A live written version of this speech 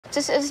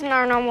This isn't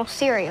our normal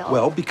cereal.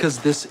 Well, because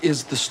this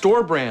is the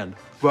store brand,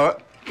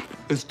 but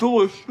it's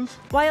delicious.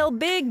 While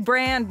big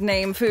brand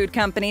name food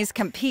companies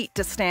compete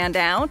to stand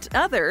out,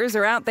 others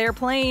are out there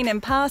playing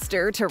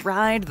imposter to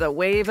ride the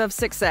wave of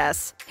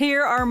success.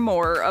 Here are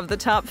more of the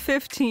top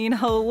 15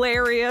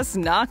 hilarious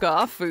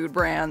knockoff food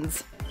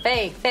brands.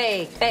 Fake,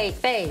 fake, fake,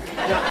 fake.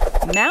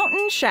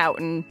 Mountain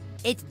Shoutin'.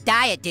 It's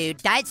diet, dude.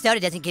 Diet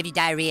soda doesn't give you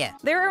diarrhea.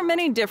 There are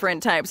many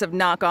different types of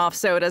knockoff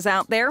sodas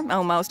out there,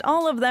 almost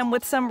all of them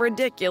with some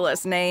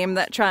ridiculous name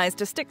that tries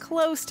to stick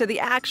close to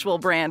the actual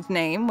brand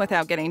name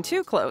without getting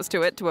too close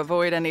to it to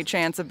avoid any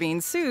chance of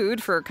being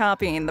sued for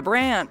copying the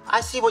brand.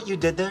 I see what you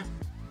did there.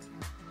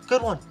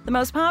 Good one. The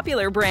most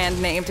popular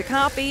brand name to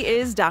copy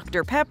is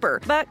Dr.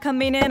 Pepper, but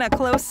coming in a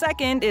close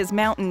second is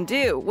Mountain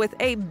Dew, with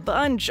a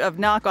bunch of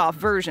knockoff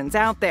versions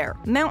out there.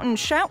 Mountain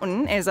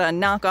Shoutin' is a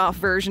knockoff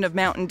version of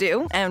Mountain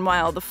Dew, and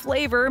while the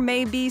flavor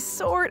may be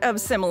sort of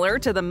similar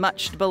to the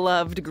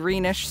much-beloved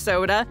greenish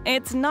soda,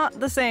 it's not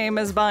the same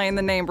as buying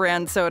the name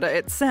brand soda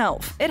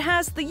itself. It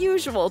has the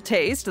usual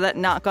taste that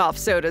knockoff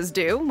sodas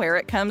do, where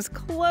it comes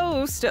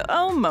close to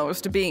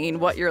almost being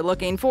what you're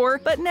looking for,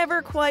 but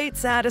never quite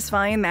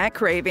satisfying that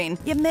craving.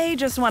 You may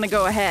just want to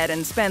go ahead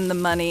and spend the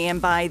money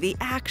and buy the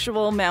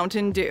actual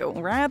Mountain Dew,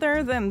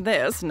 rather than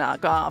this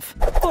knockoff.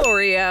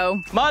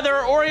 Oreo. Mother,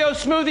 Oreo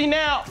smoothie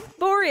now!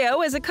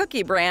 Oreo is a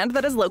cookie brand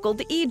that is local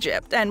to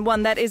Egypt, and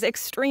one that is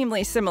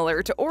extremely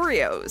similar to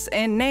Oreos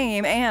in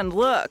name and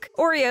look.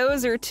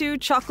 Oreos are 2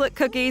 chocolate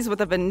cookies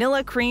with a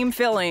vanilla cream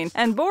filling,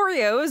 and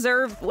Boreos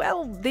are,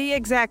 well, the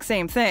exact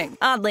same thing.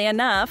 Oddly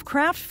enough,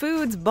 Kraft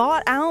Foods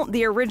bought out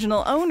the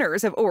original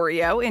owners of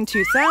Oreo in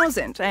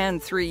 2000,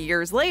 and 3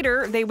 years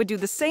later, they would do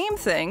the same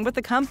thing with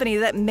the company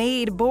that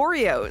made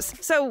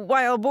Boreos. So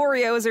while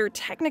Boreos are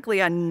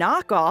technically a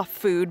knockoff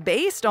food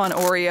based on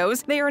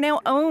Oreos, they are now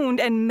owned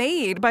and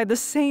made by the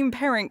same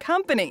parent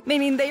company,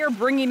 meaning they are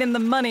bringing in the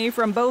money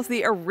from both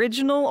the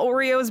original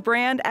Oreos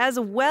brand as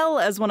well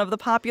as one of the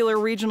popular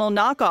regional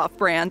knockoff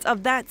brands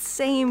of that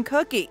same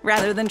cookie.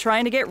 Rather than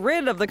trying to get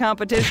rid of the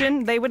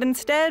competition, they would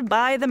instead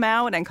buy them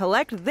out and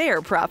collect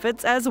their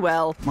profits as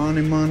well.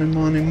 Money, money,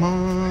 money,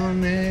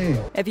 money.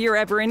 If you're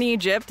ever in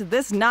Egypt,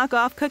 this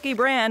knockoff cookie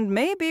brand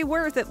may be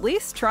worth at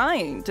least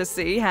trying to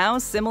see how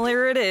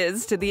similar it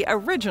is to the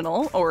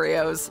original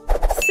Oreos.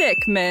 Thick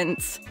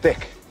Mints.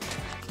 Thick.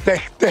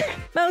 Thick.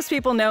 Most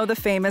people know the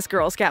famous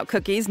Girl Scout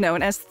cookies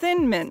known as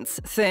Thin Mints,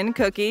 thin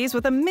cookies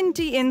with a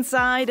minty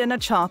inside and a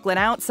chocolate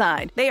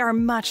outside. They are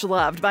much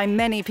loved by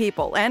many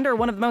people and are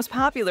one of the most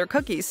popular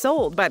cookies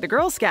sold by the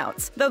Girl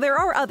Scouts. Though there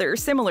are other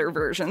similar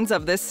versions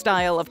of this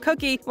style of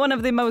cookie, one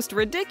of the most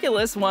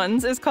ridiculous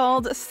ones is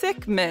called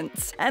Thick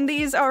Mints, and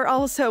these are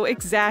also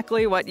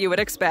exactly what you would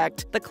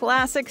expect. The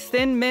classic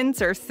Thin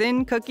Mints are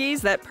thin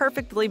cookies that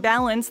perfectly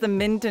balance the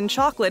mint and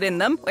chocolate in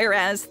them,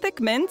 whereas Thick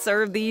Mints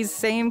are these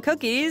same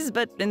cookies,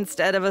 but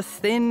instead of a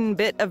thin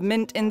bit of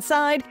mint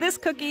inside, this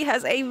cookie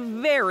has a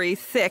very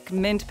thick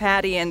mint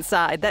patty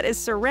inside that is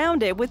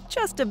surrounded with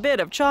just a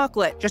bit of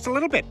chocolate. Just a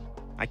little bit.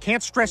 I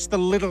can't stress the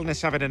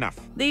littleness of it enough.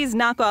 These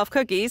knockoff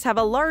cookies have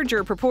a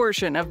larger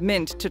proportion of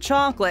mint to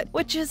chocolate,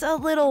 which is a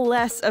little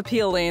less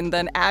appealing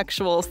than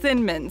actual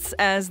Thin Mints,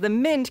 as the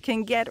mint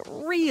can get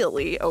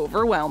really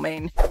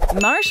overwhelming.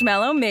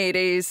 Marshmallow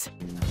Mateys.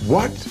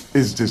 What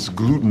is this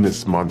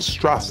glutinous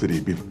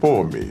monstrosity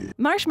before me?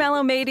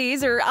 Marshmallow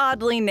Mateys are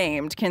oddly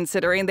named,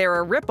 considering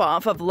they're a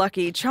ripoff of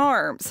Lucky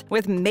Charms.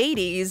 With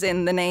Mateys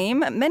in the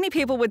name, many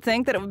people would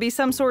think that it would be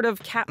some sort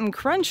of Cap'n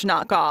Crunch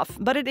knockoff,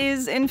 but it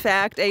is, in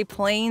fact, a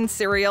plain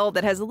cereal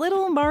that has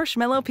little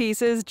marshmallow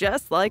pieces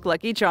just like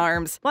Lucky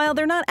Charms. While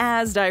they're not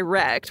as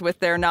direct with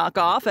their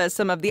knockoff as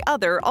some of the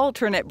other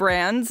alternate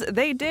brands,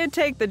 they did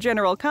take the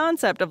general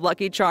concept of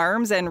Lucky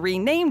Charms and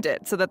renamed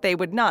it so that they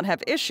would not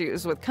have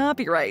issues with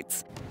copyright.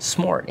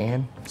 Smart,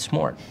 Ann.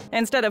 Smart.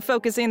 Instead of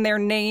focusing their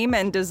name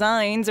and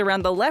designs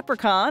around the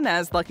leprechaun,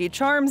 as Lucky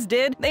Charms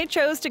did, they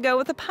chose to go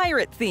with a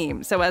pirate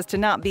theme so as to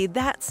not be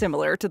that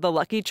similar to the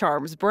Lucky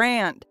Charms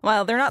brand.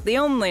 While they're not the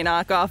only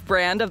knockoff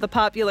brand of the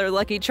popular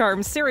Lucky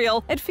Charms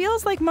cereal, it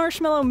feels like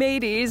Marshmallow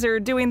Mateys are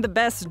doing the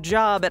best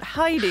job at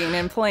hiding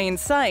in plain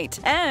sight,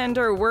 and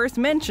are worth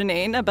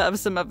mentioning above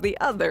some of the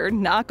other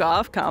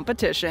knockoff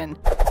competition.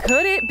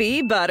 Could it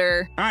be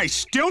butter? I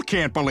still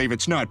can't believe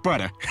it's not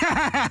butter.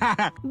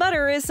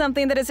 Butter is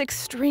something that is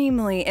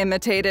extremely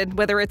imitated,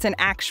 whether it's an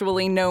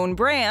actually known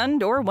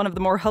brand or one of the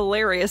more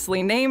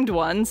hilariously named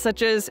ones,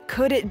 such as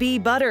Could It Be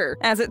Butter?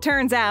 As it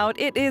turns out,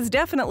 it is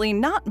definitely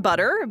not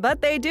butter, but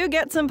they do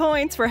get some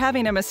points for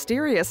having a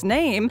mysterious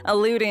name,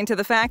 alluding to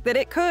the fact that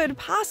it could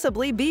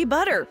possibly be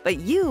butter, but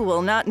you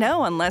will not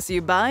know unless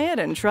you buy it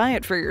and try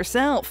it for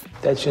yourself.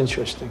 That's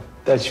interesting.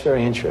 That's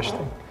very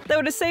interesting. Though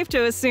it is safe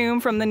to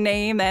assume from the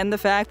name and the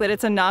fact that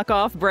it's a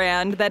knockoff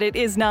brand that it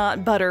is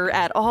not butter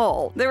at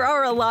all. There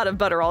are a lot of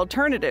butter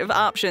alternative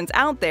options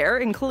out there,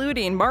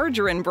 including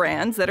margarine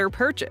brands that are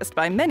purchased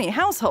by many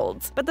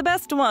households. But the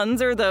best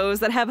ones are those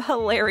that have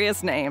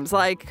hilarious names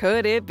like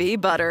Could It Be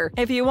Butter?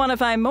 If you want to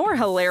find more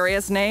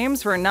hilarious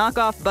names for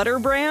knockoff butter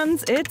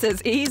brands, it's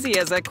as easy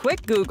as a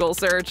quick Google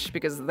search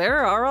because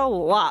there are a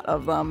lot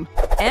of them.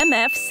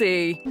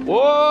 MFC.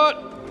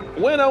 What?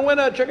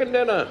 Winner, chicken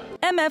dinner.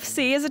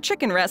 MFC is a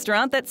chicken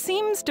restaurant that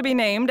seems to be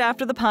named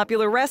after the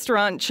popular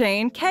restaurant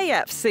chain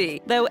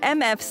KFC, though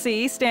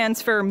MFC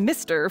stands for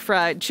Mr.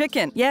 Fried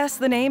Chicken. Yes,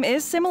 the name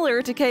is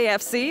similar to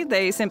KFC.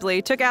 They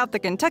simply took out the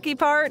Kentucky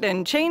part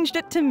and changed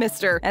it to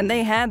Mr., and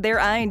they had their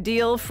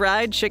ideal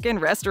fried chicken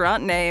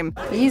restaurant name.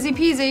 Easy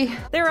peasy.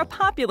 They're a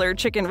popular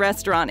chicken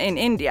restaurant in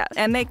India,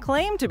 and they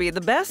claim to be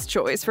the best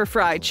choice for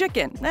fried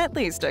chicken, at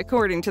least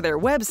according to their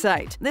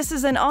website. This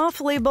is an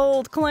awfully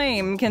bold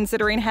claim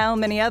considering how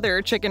many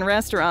other chicken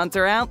restaurants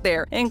are out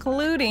there,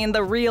 including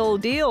the real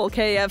deal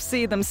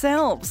KFC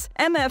themselves.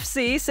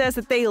 MFC says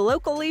that they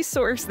locally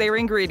source their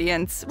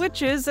ingredients,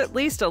 which is at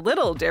least a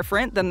little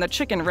different than the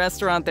chicken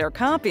restaurant they're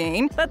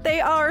copying, but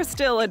they are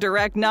still a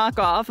direct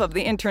knockoff of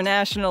the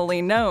internationally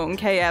known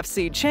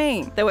KFC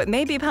chain. Though it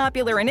may be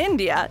popular in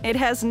India, it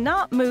has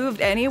not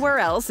moved anywhere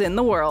else in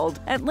the world.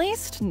 At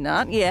least,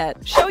 not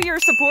yet. Show your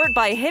support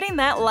by hitting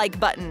that like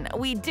button.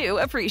 We do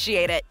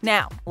appreciate it.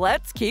 Now,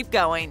 let's keep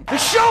going. The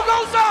show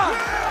goes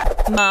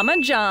on!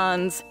 Mama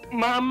John's.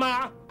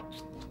 Mama!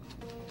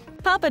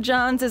 Papa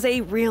John's is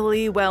a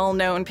really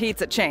well-known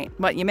pizza chain.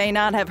 What you may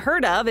not have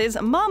heard of is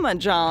Mama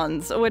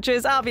John's, which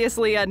is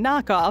obviously a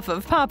knockoff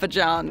of Papa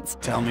John's.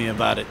 Tell me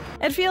about it.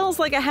 It feels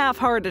like a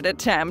half-hearted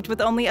attempt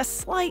with only a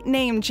slight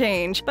name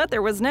change, but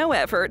there was no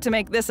effort to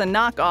make this a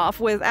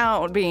knockoff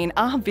without being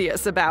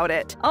obvious about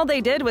it. All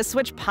they did was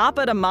switch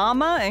Papa to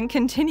Mama and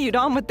continued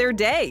on with their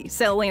day,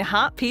 selling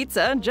hot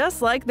pizza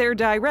just like their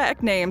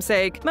direct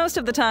namesake. Most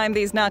of the time,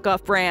 these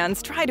knockoff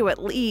brands try to at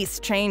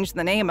least change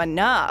the name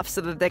enough so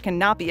that they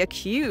cannot be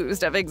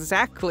accused of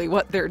exactly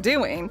what they're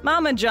doing.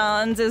 Mama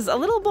John's is a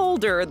little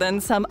bolder than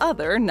some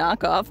other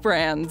knockoff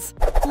brands.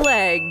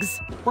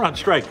 Legs. We're on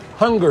strike.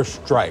 Hunger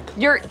strike.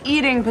 You're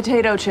eating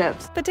potato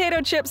chips.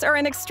 Potato chips are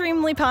an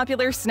extremely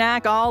popular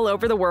snack all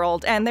over the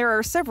world, and there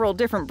are several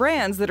different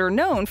brands that are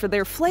known for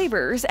their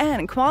flavors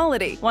and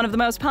quality. One of the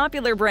most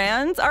popular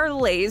brands are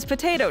Lay's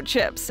potato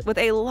chips, with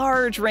a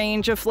large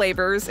range of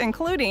flavors,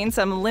 including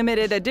some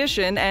limited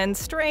edition and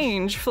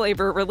strange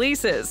flavor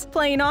releases.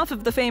 Playing off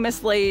of the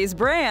famous Lay's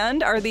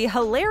brand are the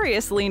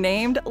hilariously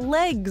named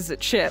Legs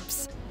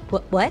chips.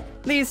 What?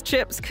 These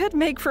chips could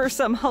make for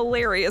some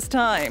hilarious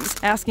times.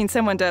 Asking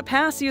someone to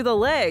pass you the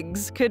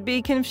legs could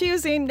be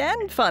confusing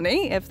and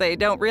funny if they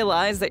don't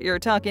realize that you're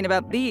talking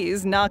about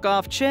these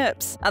knockoff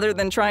chips. Other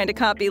than trying to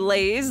copy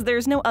Lay's,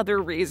 there's no other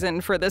reason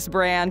for this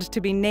brand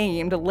to be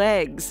named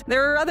Legs.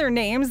 There are other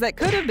names that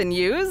could have been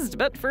used,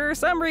 but for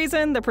some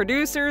reason, the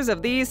producers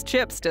of these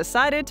chips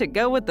decided to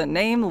go with the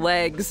name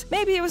Legs.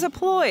 Maybe it was a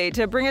ploy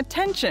to bring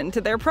attention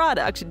to their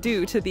product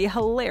due to the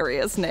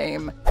hilarious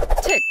name.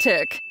 Tic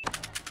Tic.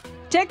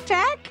 Tic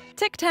Tac?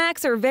 Tic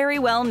Tacs are very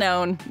well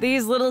known.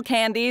 These little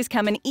candies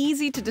come in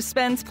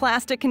easy-to-dispense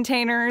plastic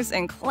containers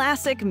in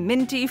classic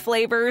minty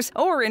flavors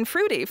or in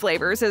fruity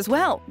flavors as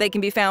well. They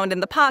can be found in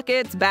the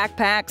pockets,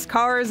 backpacks,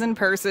 cars, and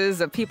purses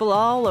of people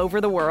all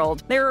over the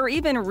world. There are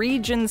even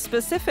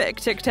region-specific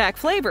Tic Tac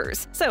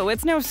flavors, so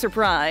it's no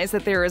surprise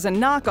that there is a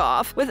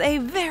knockoff with a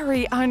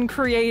very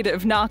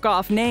uncreative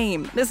knockoff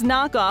name. This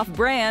knockoff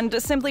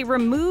brand simply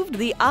removed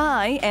the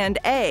I and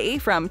A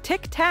from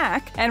Tic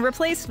Tac and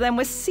replaced them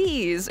with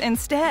C's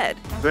instead.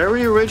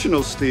 Very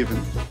original, Stephen.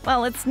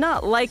 While it's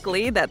not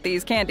likely that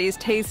these candies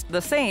taste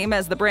the same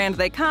as the brand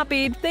they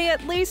copied, they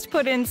at least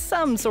put in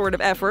some sort of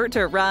effort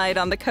to ride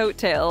on the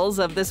coattails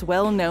of this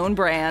well-known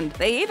brand.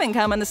 They even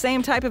come in the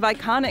same type of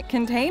iconic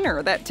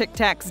container that Tic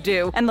Tacs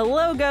do, and the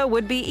logo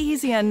would be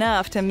easy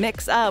enough to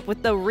mix up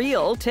with the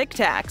real Tic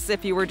Tacs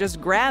if you were just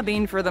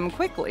grabbing for them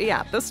quickly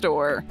at the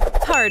store.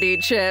 Party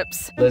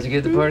chips. Let's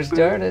get the party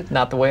started.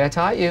 Not the way I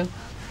taught you.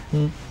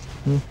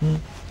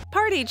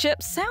 Party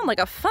chips sound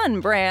like a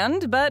fun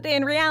brand, but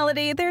in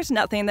reality, there's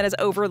nothing that is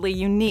overly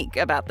unique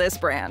about this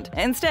brand.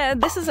 Instead,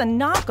 this is a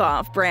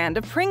knockoff brand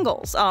of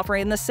Pringles,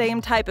 offering the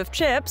same type of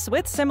chips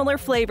with similar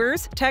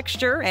flavors,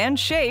 texture, and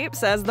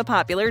shapes as the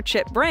popular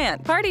chip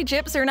brand. Party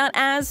chips are not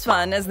as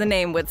fun as the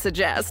name would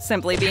suggest,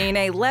 simply being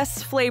a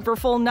less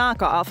flavorful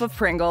knockoff of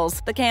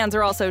Pringles. The cans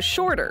are also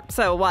shorter,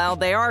 so while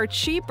they are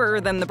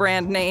cheaper than the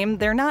brand name,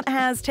 they're not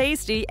as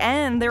tasty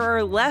and there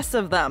are less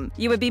of them.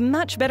 You would be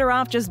much better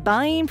off just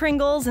buying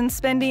Pringles and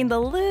spending the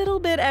little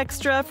bit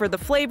extra for the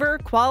flavor,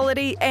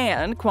 quality,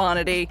 and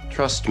quantity.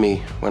 Trust me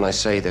when I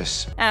say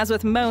this. As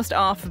with most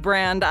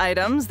off-brand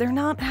items, they're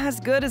not as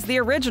good as the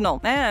original,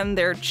 and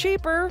they're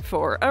cheaper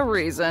for a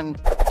reason.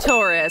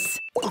 Taurus.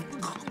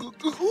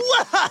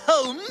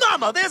 Whoa,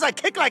 mama, there's a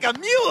kick like a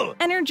mule!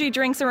 Energy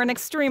drinks are an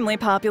extremely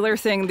popular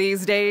thing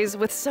these days.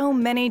 With so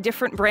many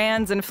different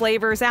brands and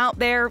flavors out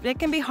there, it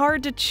can be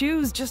hard to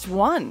choose just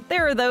one.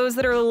 There are those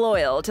that are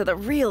loyal to the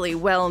really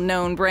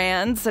well-known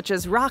brands such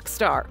as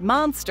Rockstar,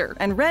 Monster,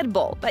 and Red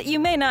Bull, but you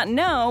may not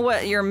know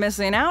what you're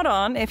missing out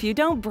on if you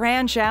don't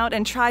branch out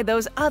and try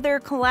those other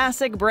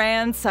classic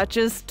brands such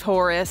as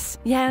Taurus.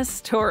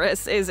 Yes,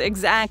 Taurus is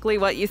exactly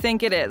what you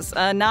think it is,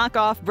 a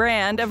knockoff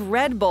brand of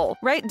Red Bull,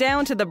 right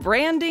down to the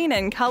branding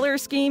and color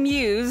scheme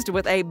used,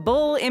 with a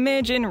bull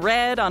image in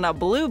red on a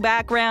blue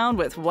background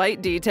with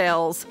white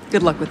details.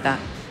 Good luck with that.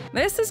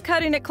 This is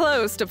cutting it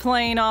close to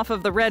playing off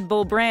of the Red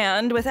Bull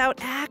brand without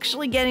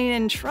actually getting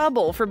in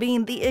trouble for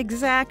being the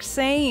exact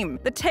same.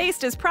 The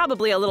taste is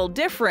probably a little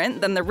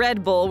different than the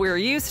Red Bull we're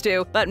used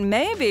to, but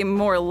maybe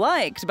more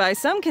liked by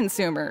some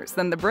consumers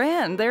than the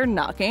brand they're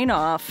knocking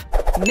off.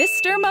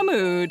 Mr.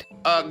 Mahmood.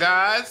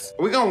 Guys,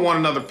 we gonna want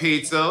another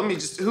pizza.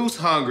 Who's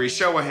hungry?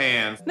 Show of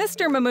hands.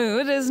 Mr.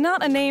 Mahmood is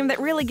not a name that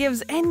really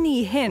gives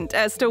any hint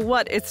as to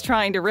what it's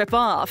trying to rip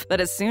off, but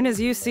as soon as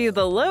you see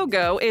the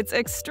logo, it's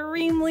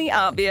extremely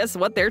obvious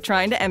what they're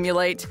trying to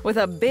emulate. With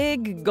a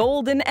big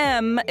golden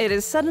M, it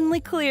is suddenly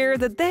clear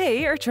that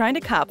they are trying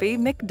to copy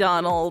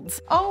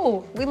McDonald's.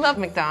 Oh, we love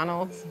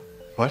McDonald's.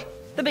 What?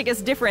 The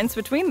biggest difference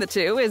between the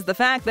two is the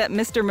fact that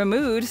Mr.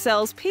 Mahmood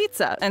sells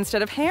pizza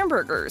instead of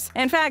hamburgers.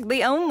 In fact,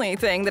 the only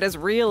thing that is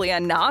really a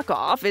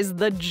knockoff is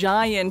the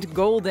giant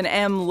golden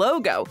M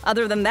logo.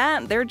 Other than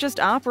that, they're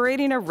just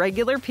operating a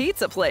regular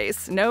pizza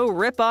place. No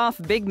rip-off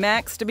Big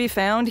Macs to be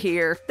found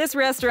here. This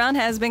restaurant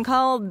has been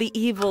called the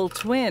evil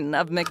twin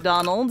of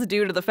McDonald's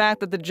due to the fact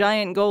that the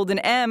giant golden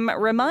M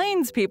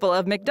reminds people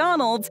of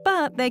McDonald's,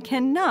 but they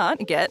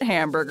cannot get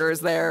hamburgers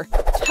there.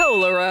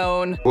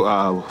 Toblerone.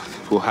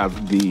 We'll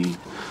have the...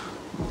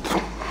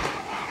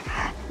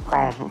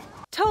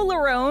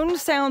 Toblerone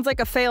sounds like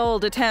a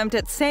failed attempt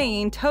at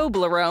saying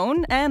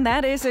Toblerone, and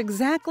that is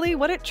exactly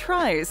what it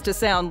tries to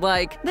sound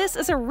like. This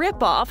is a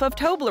ripoff of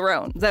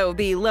Toblerone, though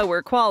the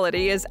lower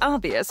quality is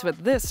obvious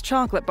with this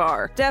chocolate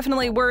bar.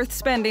 Definitely worth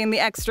spending the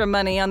extra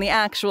money on the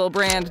actual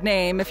brand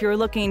name if you're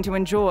looking to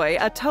enjoy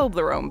a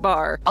Toblerone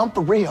bar. I'm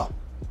for real.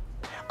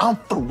 I'm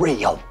for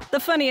real. The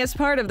funniest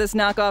part of this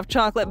knockoff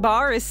chocolate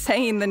bar is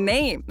saying the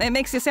name. It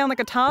makes you sound like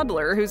a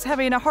toddler who's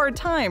having a hard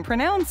time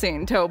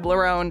pronouncing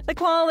Toblerone. The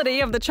quality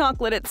of the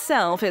chocolate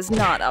itself is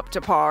not up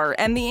to par,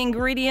 and the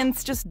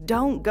ingredients just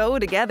don't go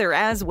together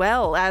as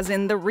well as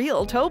in the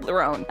real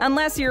Toblerone.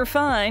 Unless you're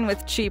fine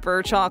with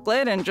cheaper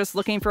chocolate and just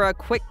looking for a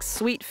quick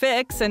sweet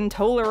fix and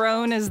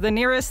Toblerone is the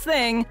nearest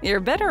thing, you're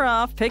better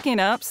off picking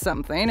up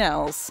something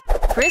else.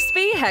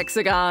 Crispy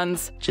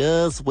hexagons.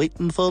 Just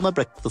waiting for my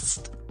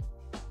breakfast.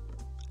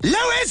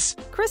 Lois!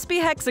 Crispy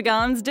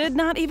hexagons did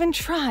not even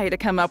try to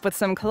come up with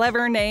some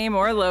clever name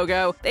or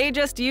logo. They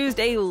just used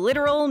a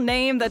literal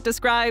name that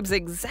describes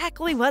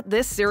exactly what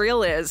this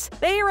cereal is.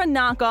 They are a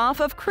knockoff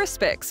of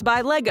Crispix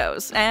by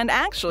Legos, and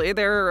actually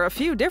there are a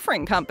few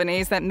different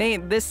companies that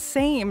made this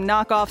same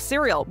knockoff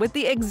cereal with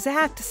the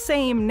exact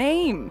same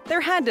name. There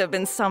had to have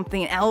been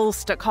something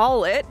else to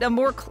call it, a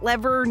more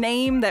clever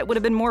name that would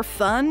have been more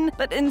fun,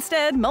 but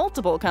instead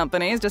multiple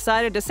companies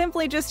decided to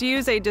simply just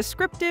use a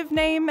descriptive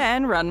name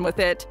and run with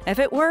it. If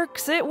it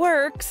works,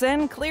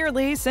 and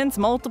clearly, since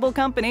multiple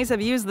companies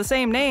have used the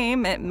same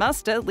name, it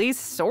must at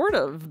least sort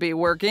of be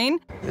working.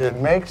 It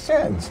makes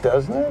sense,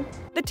 doesn't it?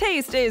 The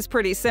taste is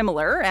pretty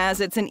similar, as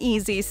it's an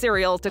easy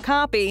cereal to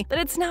copy, but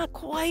it's not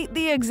quite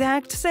the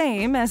exact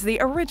same as the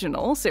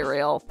original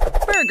cereal.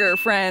 Burger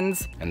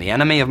Friends. And the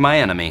enemy of my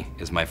enemy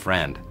is my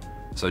friend.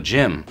 So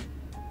Jim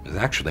is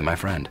actually my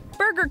friend.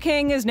 Burger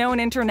King is known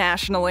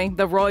internationally.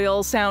 The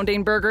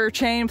royal-sounding burger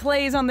chain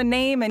plays on the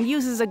name and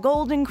uses a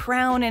golden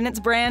crown in its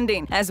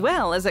branding, as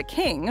well as a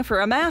king for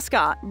a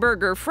mascot.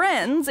 Burger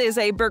Friends is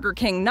a Burger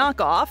King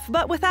knockoff,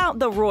 but without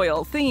the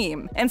royal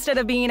theme. Instead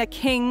of being a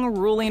king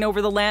ruling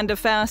over the land of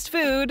fast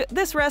food,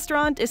 this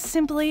restaurant is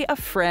simply a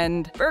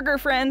friend. Burger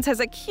Friends has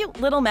a cute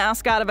little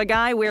mascot of a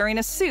guy wearing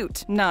a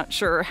suit. Not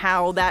sure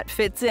how that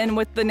fits in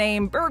with the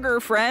name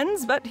Burger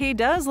Friends, but he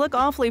does look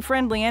awfully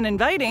friendly and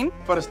inviting.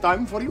 First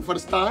time for you?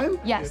 First time?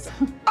 Yes.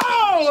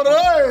 All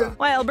right!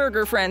 While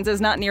Burger Friends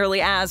is not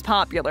nearly as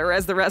popular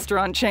as the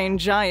restaurant chain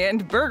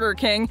giant Burger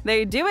King,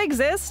 they do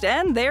exist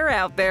and they're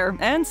out there,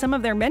 and some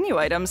of their menu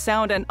items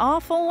sound an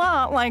awful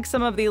lot like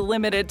some of the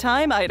limited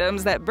time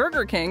items that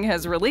Burger King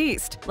has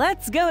released.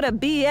 Let's Go to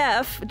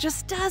BF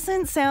just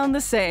doesn't sound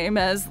the same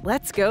as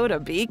Let's Go to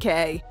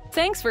BK.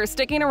 Thanks for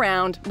sticking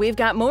around. We've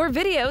got more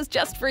videos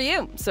just for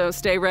you, so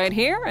stay right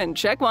here and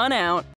check one out.